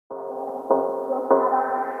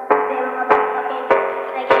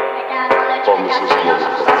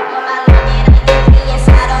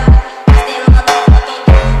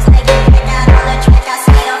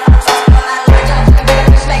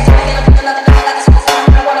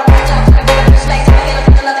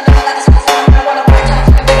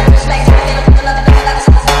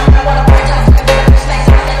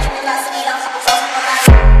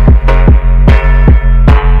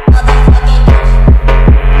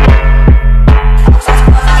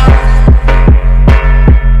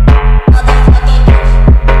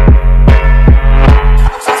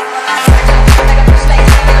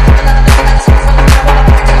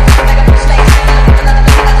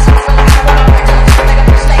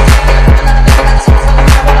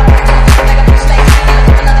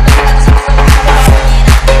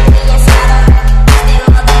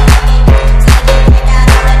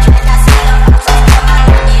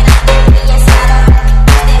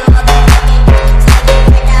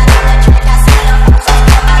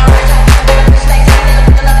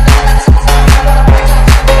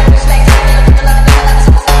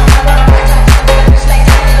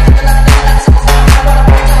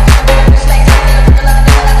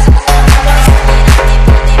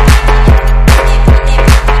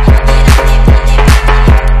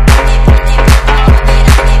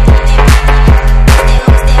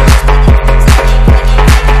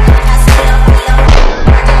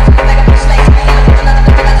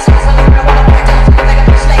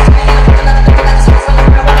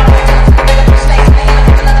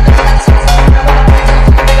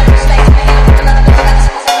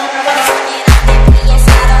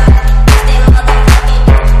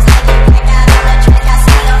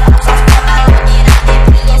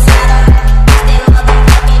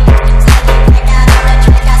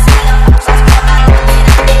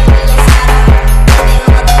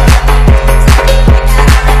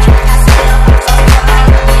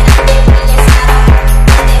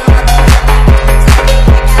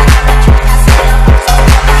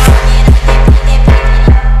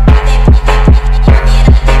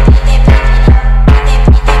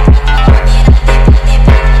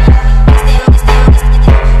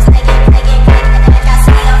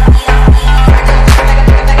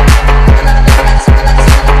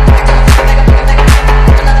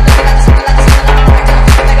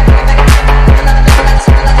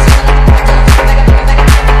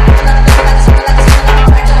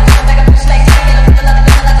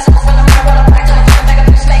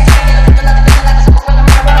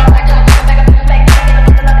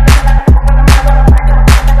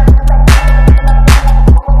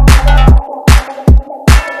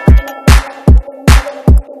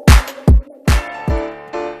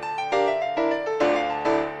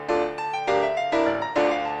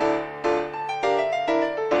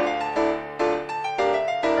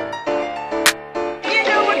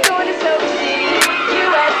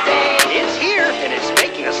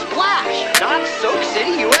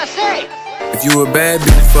If you a bad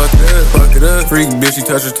bitch, fuck it up. Freak bitch, she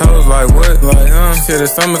touch her toes like what? Like, She said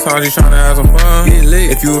it's summertime, she tryna have some fun. Get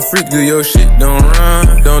lit. If you a freak, do your shit, don't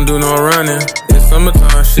run. Don't do no running. It's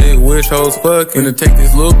summertime shit, which hoes fucking. Finna take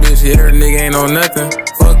this little bitch, yeah, her nigga ain't on nothing.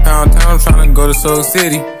 Fuck Pound Town, tryna go to Soul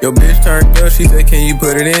City. Yo bitch turned up, she said, can you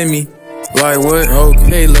put it in me? Like what?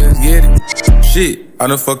 Okay, let's get it. Shit, I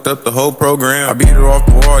done fucked up the whole program. I beat her off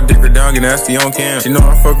the wall, dick her down, get nasty on cam. She know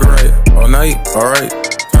I fuck her right, all night, alright.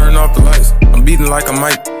 Turn off the lights, I'm beating like a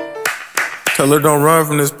mic. Tell her don't run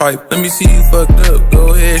from this pipe. Let me see you fucked up,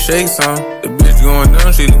 go ahead, shake some. The bitch going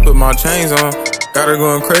down, she done put my chains on. Got her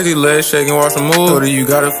going crazy, legs shaking, watch her move. Told her you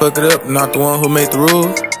gotta fuck it up, not the one who made the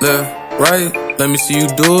rules. Left, right, let me see you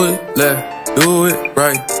do it. Left, do it,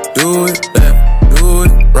 right, do it, left, do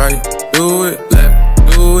it, right, do it,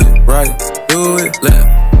 left, do it, right, do it,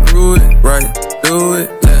 left, do it, right, do it,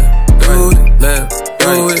 left, do it, left,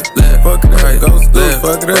 do it, left, fuck it right, go left,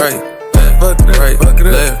 fuck it up, right, fuck it right, fuck it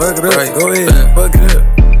up, fuck it up, go ahead, fuck it up,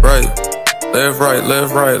 right, left, right,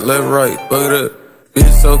 left, right, left, right, fuck it up.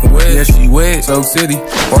 Bitch soaking wet, yeah she wet, Soak City.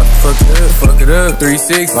 Watch fuck it up,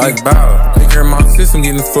 360. Like bow, take care of my system,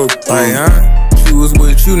 getting fucked. Like she was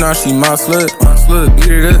with you, now she my slut.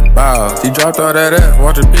 Beat it up, bow. She dropped all that ass,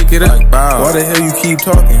 watch her pick it up. Like bow. Why the hell you keep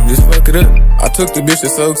talking? Just fuck it up. I took the bitch to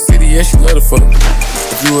Soak City, yeah she love to fuck.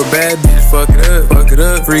 If you a bad bitch, fuck it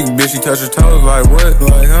up. Freak bitch, she touch her toes like what?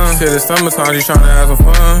 Like She said it's summertime, she tryna have some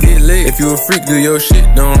fun. Get lit. If you a freak, do your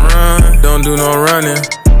shit, don't run. Don't do no running.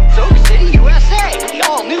 Soak City, USA, the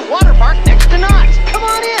all-new water park next to Knott's. Come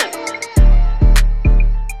on in.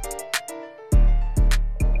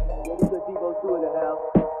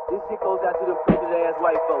 This shit goes out to the pretty ass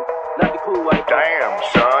white folks, not the cool white folks. Damn,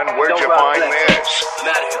 son, where'd you find this? I'm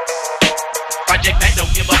out of here. Project Mac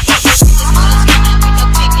don't give a fuck.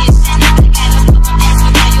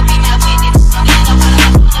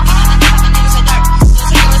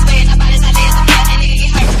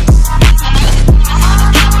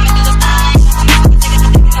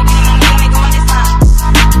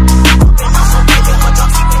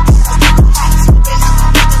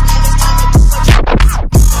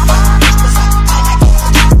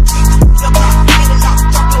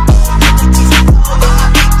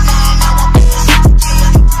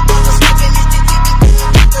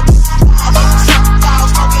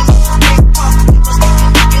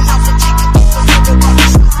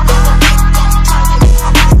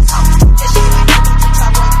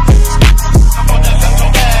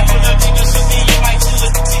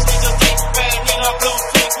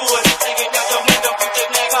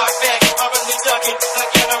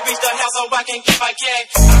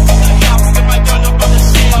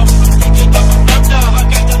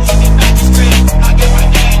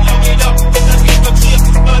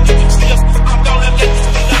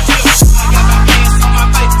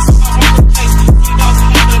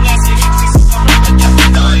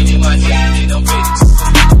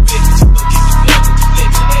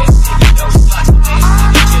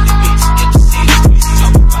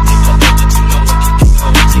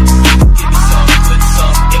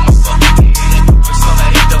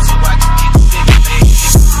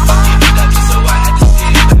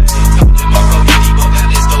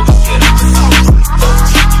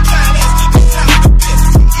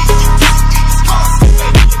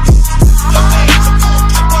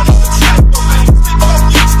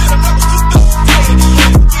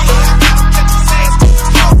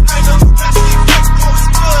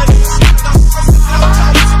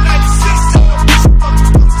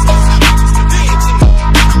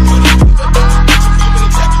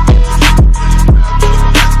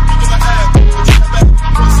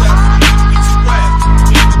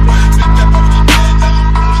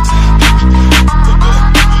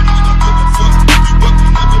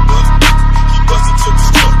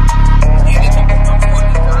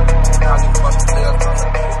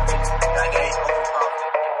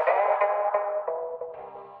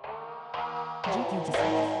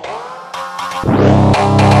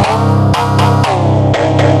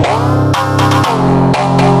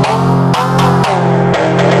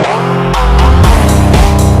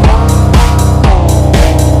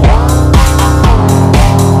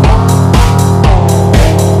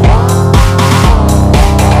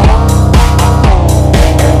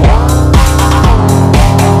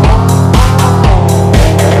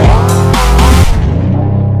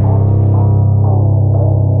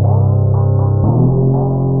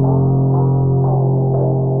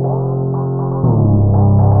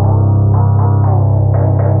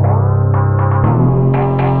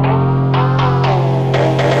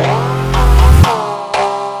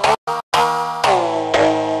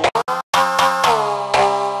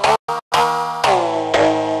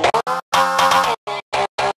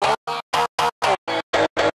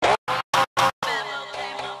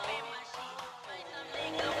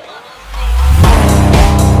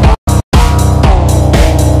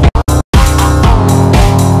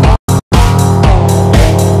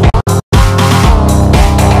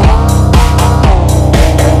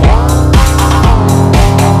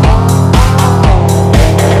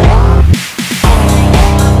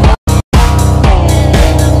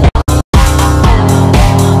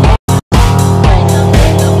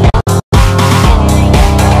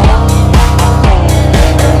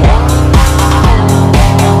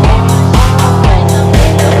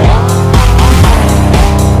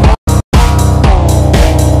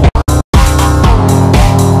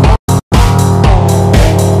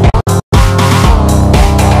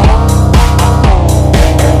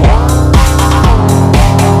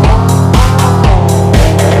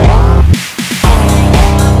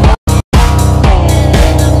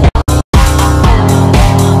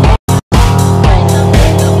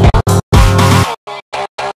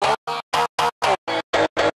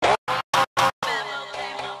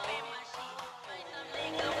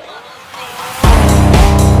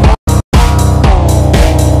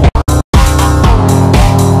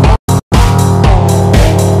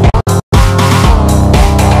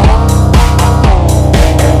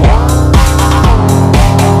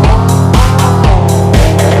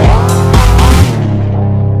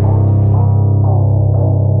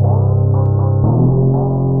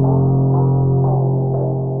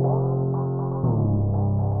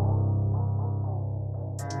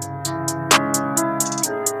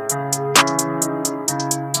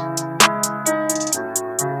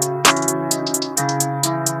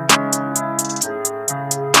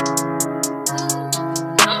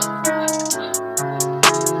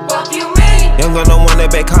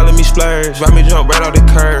 that back calling me splurge. Ride me jump right off the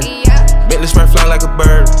curb. Bentley spray fly like a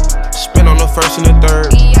bird. Spin on the first and the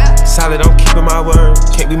third. Solid, I'm keeping my word.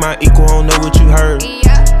 Can't be my equal, I don't know what you heard.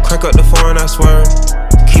 Crank up the foreign, I swear.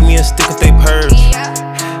 Keep me a stick if they purge.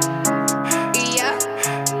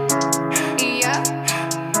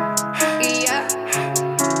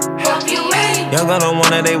 Young gun on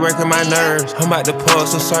one that they working my nerves. I'm about to pull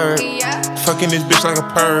some serve. Fucking this bitch like a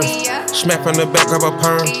perm. Smack from the back, grab a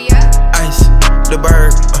perm. Ice, the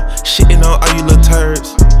bird. Shitting on all you little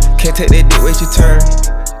turds. Can't take that dick, wait your turn.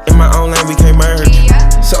 In my own lane, we can't merge.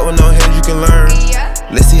 So with no hands, you can learn.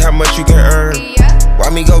 Let's see how much you can earn. Why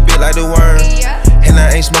me go big like the worm? And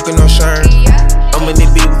I ain't smoking no shirt. I'm in this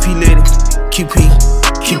beat with P Litty.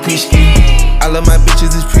 QP ski. I love my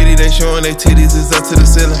bitches, it's pretty. They showing their titties, it's up to the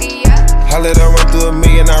ceiling. I let her run through a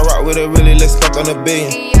million. I rock with her really, let's fuck on a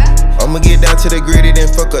billion. I'ma get down to the gritty, then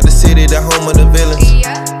fuck up the city, the home of the villains.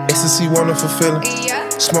 Ecstasy, wonderful feeling.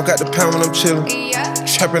 Smoke out the pound when I'm chillin'.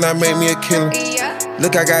 Trappin', I made me a killer.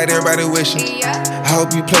 Look, I got everybody wishing. I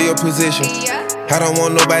hope you play your position. I don't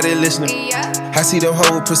want nobody listening. I see them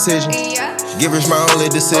hold with precision. Givers my only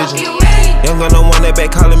decision. Young gun on one that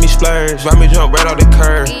back calling me splurge. Ride me jump right off the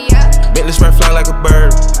curb. Bentley spray fly like a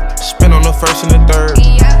bird. Spin on the first and the third.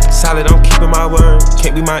 Solid, I'm keeping my word.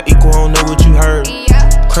 Can't be my equal, I don't know what you heard.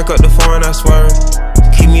 Crank up the foreign, I swear.